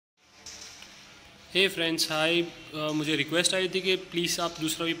हे friends hi. मुझे request आई थी कि प्लीज़ आप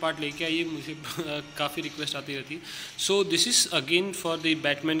दूसरा भी पार्ट लेके आइए, मुझे काफ़ी रिक्वेस्ट आती रहती है। So this is again for the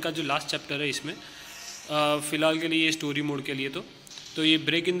Batman का जो लास्ट चैप्टर है इसमें, फ़िलहाल के लिए स्टोरी मोड के लिए तो ये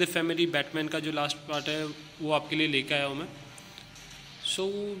break in the family Batman का जो लास्ट पार्ट है वो आपके लिए लेके आया हूँ मैं। So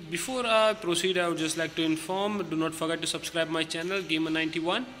before I proceed I would just like to inform, do not forget to subscribe my channel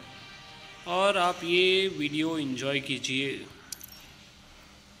Gamer91 और आप ये वीडियो इन्जॉय कीजिए।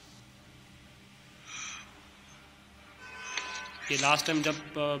 ये लास्ट टाइम जब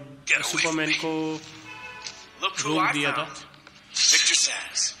सुपरमैन को रोक दिया था। Victor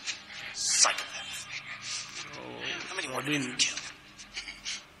Sass, psychopath. How many more did you kill?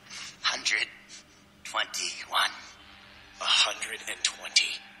 121.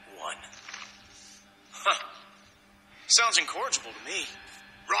 121. Huh. Sounds incorrigible to me.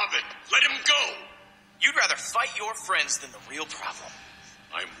 Robin, let him go! You'd rather fight your friends than the real problem.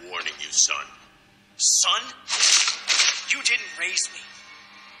 I'm warning you, son. Son? You didn't raise me.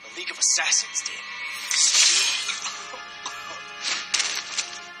 The League of Assassins did.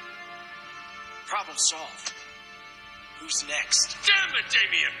 Problem solved. Who's next? Damn it,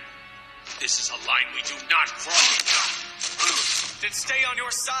 Damien! This is a line we do not cross. Then stay on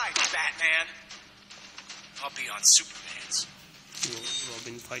your side, Batman. I'll be on Superman's.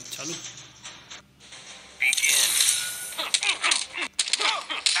 Robin fight चालू। Begin.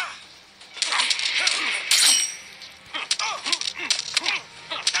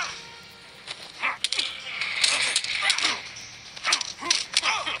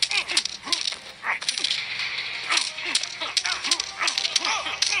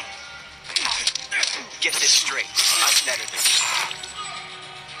 Get this straight. I'm better than you.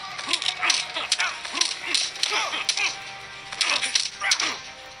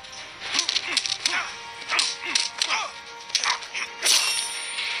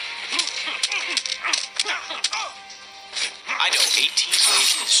 I know 18 ways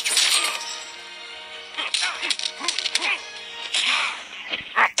to destroy you.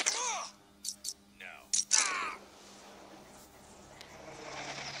 No.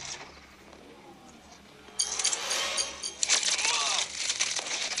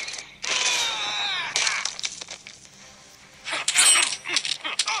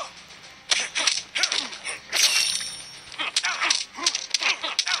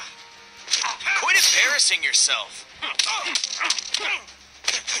 Quit embarrassing yourself.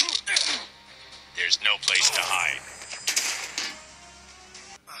 There's no place to hide.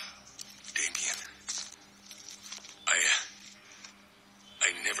 Damien. I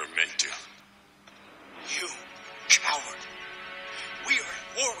never meant to. You coward. We are at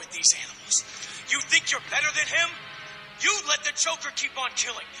war with these animals. You think you're better than him? You let the Joker keep on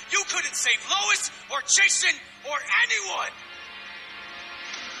killing. You couldn't save Lois or Jason or anyone.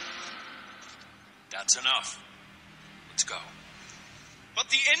 That's enough. Let's go. But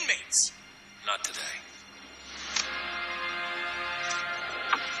the inmates. Not today.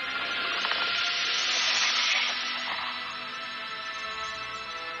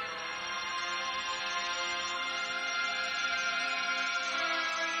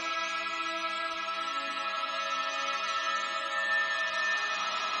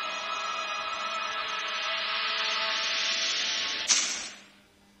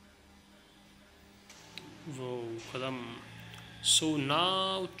 वो ख़त्म। So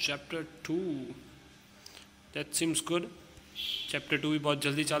now chapter 2 that seems good. Chapter 2 भी बहुत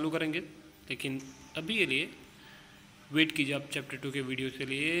जल्दी चालू करेंगे, लेकिन अभी के लिए वेट कीजिए आप चैप्टर 2 के वीडियो के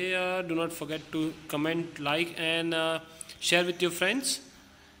लिए। Do not forget to comment, like and share with your friends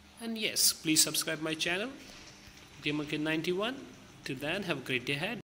and yes please subscribe my channel Gamer91. Till then, have a great day ahead.